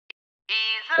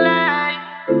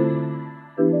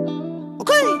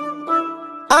Okay.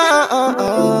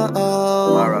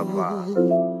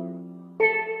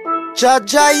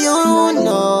 Jaja, you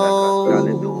know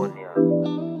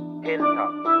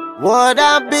what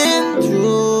I've been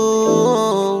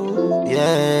through.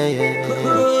 Yeah, yeah.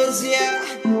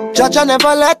 Jaja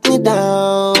never let me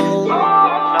down.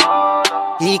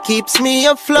 He keeps me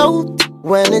afloat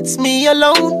when it's me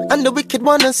alone, and the wicked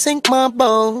wanna sink my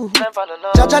boat.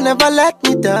 Jaja never let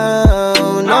me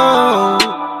down, no.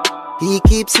 He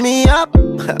keeps me up.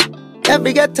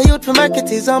 Every ghetto youth for market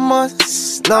is a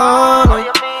must. No,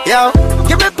 no. Yo,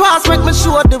 give me pass, make me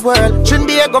show the world.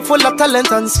 Trinidad full of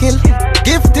talent and skill.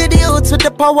 Gifted youths with the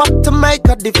power to make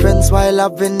a difference while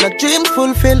having a dream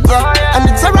fulfilled. Yeah, and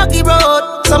it's a rocky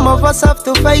road. Some of us have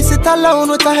to face it alone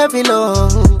with a heavy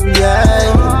load.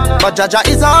 Yeah, but Jaja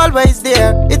is always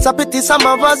there. It's a pity some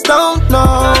of us don't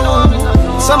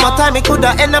know. Summertime it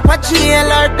coulda end up a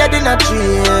jail or dead in a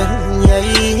jail.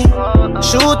 Yeah,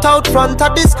 shoot out front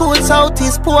of the school,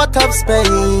 southeast port of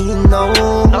Spain. No,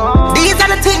 these are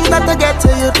the things that I get to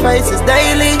youth faces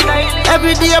daily.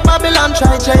 Every day Babylon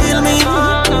try jail me,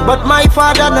 but my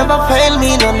father never failed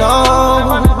me, no, no.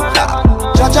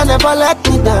 Jaja never let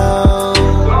me down.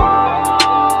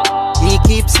 He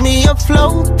keeps me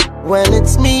afloat when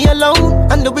it's me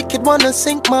alone, and the wicked wanna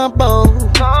sink my boat.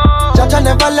 Jaja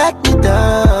never let me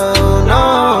down,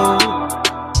 no.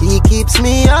 He keeps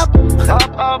me up.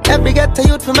 Every ghetto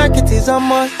youth for market is a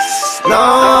must.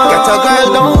 No, ghetto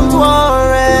girl, don't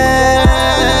worry.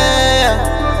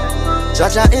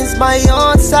 Jaja is by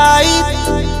your side.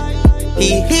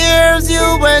 He hears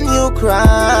you when you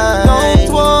cry. Don't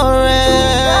worry,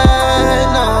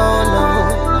 no, no.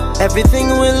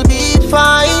 Everything will be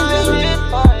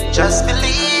fine. Just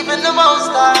believe in the Most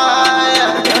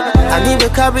High. And he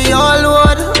will carry all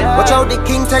load. Watch how the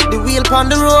king take the wheel on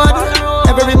the road.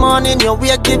 Every morning you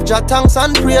wake, give Jah thanks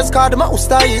and praise, 'cause the Most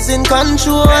High is in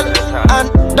control. And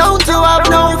don't you have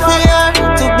no fear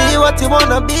to be what you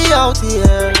wanna be out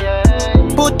here.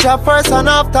 Put Jah first and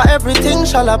after everything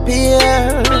shall appear.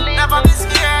 Never be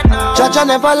scared, no. Jaja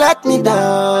never let me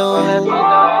down.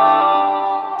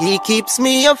 He keeps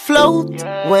me afloat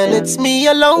when it's me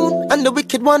alone, and the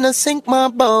wicked wanna sink my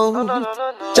boat.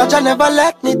 Jaja never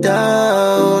let me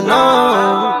down, no.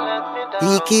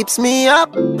 He keeps me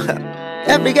up.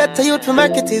 Every ghetto youth for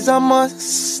market is a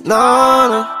must. No,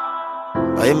 no.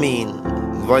 I mean,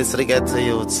 voice of the ghetto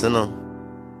youths, you know.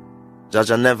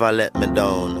 Jaja never let me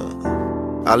down.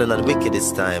 All in the wicked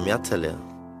this time, I tell you.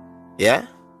 Yeah?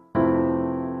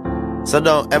 So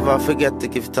don't ever forget to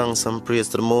give thanks and praise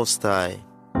to the Most High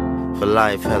for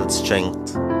life, health,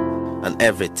 strength, and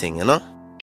everything, you know?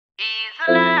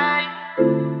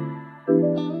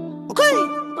 Okay.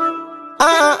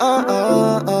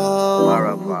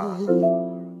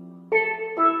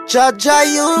 Jaja,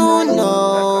 you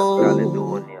know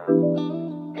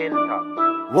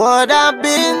what I've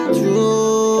been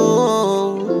through.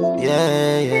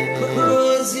 Yeah, yeah.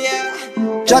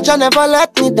 Jaja never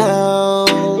let me down.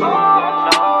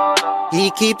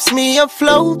 He keeps me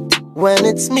afloat when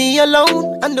it's me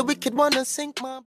alone, and the wicked wanna sink my